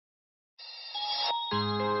Xin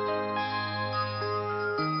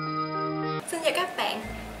chào các bạn.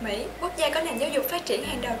 Mỹ, quốc gia có nền giáo dục phát triển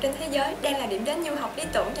hàng đầu trên thế giới, đang là điểm đến du học lý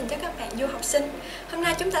tưởng dành cho các bạn du học sinh. Hôm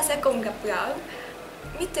nay chúng ta sẽ cùng gặp gỡ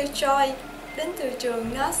Mr. Choi đến từ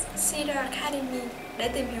trường Cedar Academy để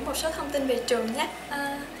tìm hiểu một số thông tin về trường nhé.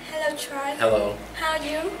 Hello Choi. Hello. How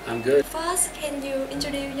are you? I'm good. First, can you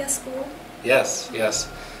introduce your school? Yes.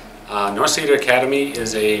 North Cedar Academy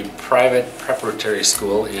is a private preparatory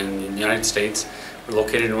school in the United States. We're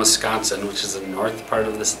located in Wisconsin, which is the north part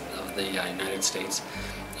of the United States.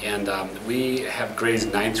 And we have grades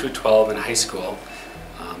 9 through 12 in high school,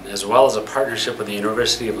 as well as a partnership with the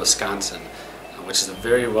University of Wisconsin, which is a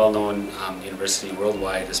very well-known university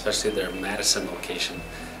worldwide, especially their Madison location.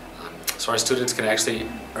 So our students can actually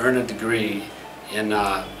earn a degree in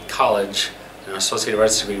college, an associate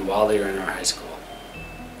arts degree, while they are in our high school.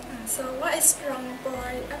 So what is strong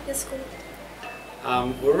point of your school?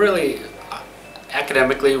 We're really,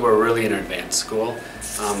 academically, we're really an advanced school.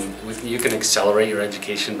 You can accelerate your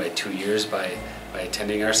education by 2 years by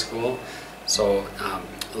attending our school. So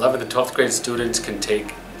 11th and 12th grade students can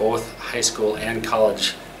take both high school and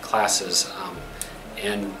college classes,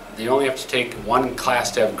 and they only have to take one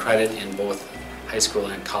class to have credit in both high school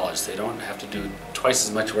and college. They don't have to do twice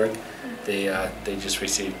as much work. They just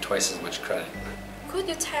receive twice as much credit. Could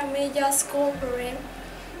you tell me your school program?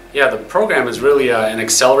 Yeah, the program is really an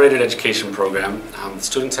accelerated education program.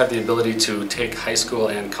 Students have the ability to take high school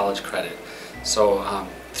and college credit. So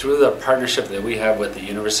through the partnership that we have with the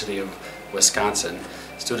University of Wisconsin,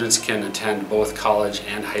 students can attend both college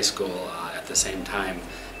and high school at the same time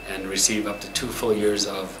and receive up to 2 full years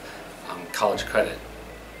of college credit.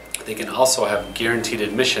 They can also have guaranteed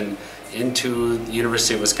admission into the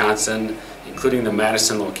University of Wisconsin, including the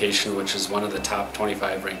Madison location, which is one of the top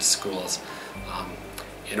 25 ranked schools,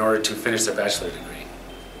 in order to finish their bachelor's degree.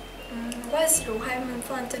 What is the requirement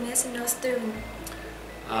for international students?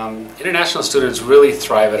 International students really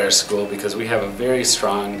thrive at our school because we have a very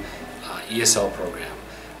strong ESL program.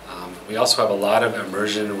 We also have a lot of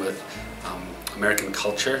immersion with American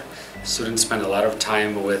culture. Students spend a lot of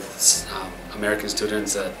time with American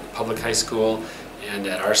students at public high school and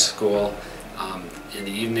at our school in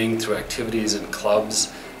the evening through activities and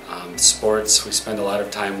clubs, sports. We spend a lot of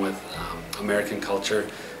time with American culture,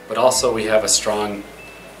 but also we have a strong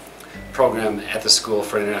program at the school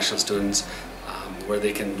for international students where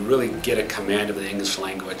they can really get a command of the English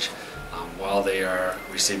language while they are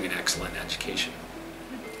receiving an excellent education.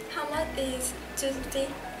 How much is tuition fee?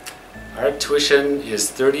 Our tuition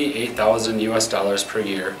is $38,000 US per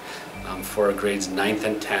year for grades 9th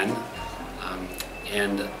and 10,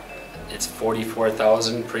 and it's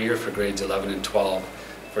 $44,000 per year for grades 11 and 12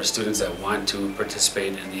 for students that want to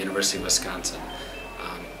participate in the University of Wisconsin.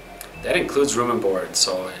 That includes room and board,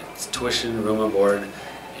 so it's tuition, room and board,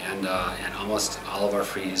 and almost all of our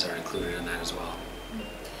fees are included in that as well.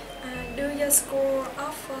 Do your school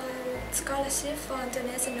offer scholarship for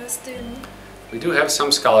international students? We do have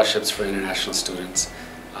some scholarships for international students.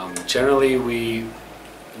 Generally,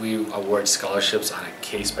 we award scholarships on a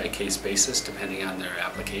case-by-case basis depending on their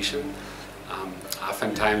application.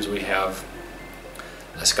 Oftentimes we have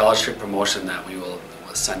a scholarship promotion that we will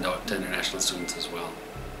send out to international students as well.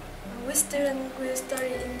 Which students will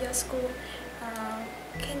study in your school?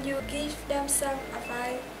 Can you give them some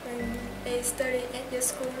advice when they study at your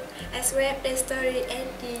school, as well as they study at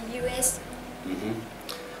the U.S.?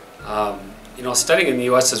 You know, studying in the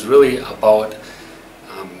U.S. is really about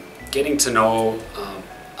getting to know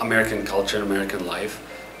American culture and American life,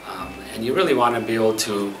 and you really want to be able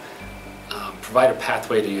to provide a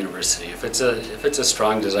pathway to university. If it's a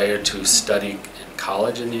strong desire to study in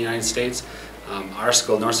college in the United States, our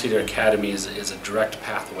school, North Cedar Academy, is a direct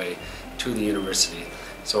pathway to the university.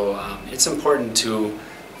 So it's important to,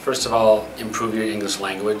 first of all, improve your English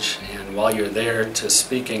language, and while you're there, to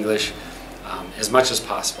speak English as much as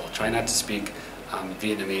possible. Try not to speak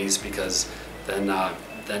Vietnamese, because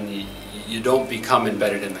then you don't become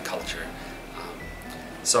embedded in the culture.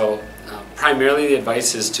 So primarily the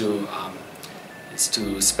advice is to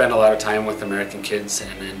spend a lot of time with American kids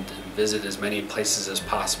and visit as many places as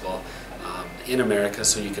possible in America,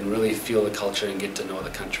 so you can really feel the culture and get to know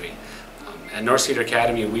the country. At North Cedar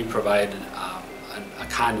Academy, we provide a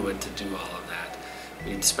conduit to do all of that.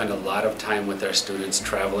 We spend a lot of time with our students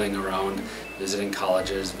traveling around, visiting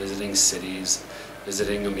colleges, visiting cities,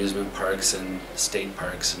 visiting amusement parks and state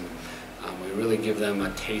parks, and we really give them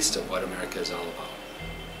a taste of what America is all about.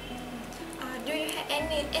 Do you have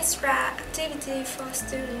any extra activity for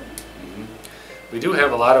students? We do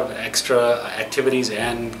have a lot of extra activities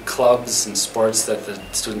and clubs and sports that the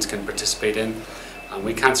students can participate in.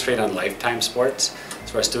 We concentrate on lifetime sports,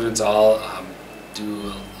 so our students all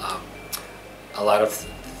do a lot of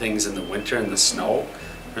things in the winter in the snow.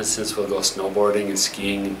 For instance, we'll go snowboarding and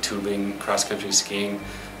skiing and tubing, cross-country skiing.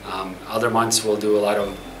 Other months we'll do a lot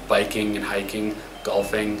of biking and hiking,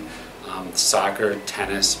 golfing, soccer,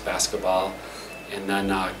 tennis, basketball, and then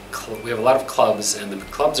we have a lot of clubs, and the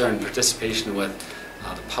clubs are in participation with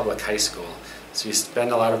the public high school. So we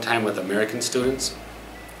spend a lot of time with American students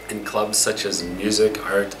in clubs such as music,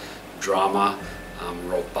 art, drama,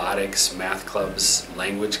 robotics, math clubs,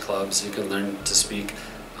 language clubs. You can learn to speak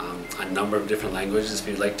a number of different languages if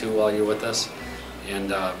you'd like to while you're with us.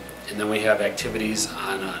 And then we have activities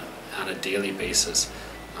on a daily basis.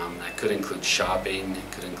 That could include shopping,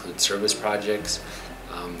 it could include service projects,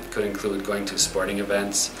 it could include going to sporting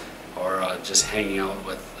events, or just hanging out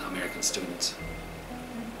with American students.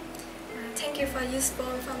 Thank you for useful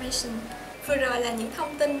information. Vừa rồi là những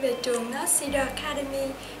thông tin về trường Cedar Academy.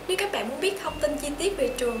 Nếu các bạn muốn biết thông tin chi tiết về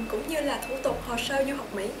trường cũng như là thủ tục hồ sơ du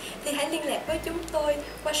học Mỹ thì hãy liên lạc với chúng tôi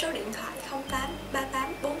qua số điện thoại 08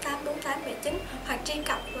 38 48 48 79 hoặc truy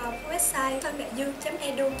cập vào website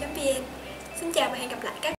thondạiduong.edu.vn. Xin chào và hẹn gặp lại các bạn.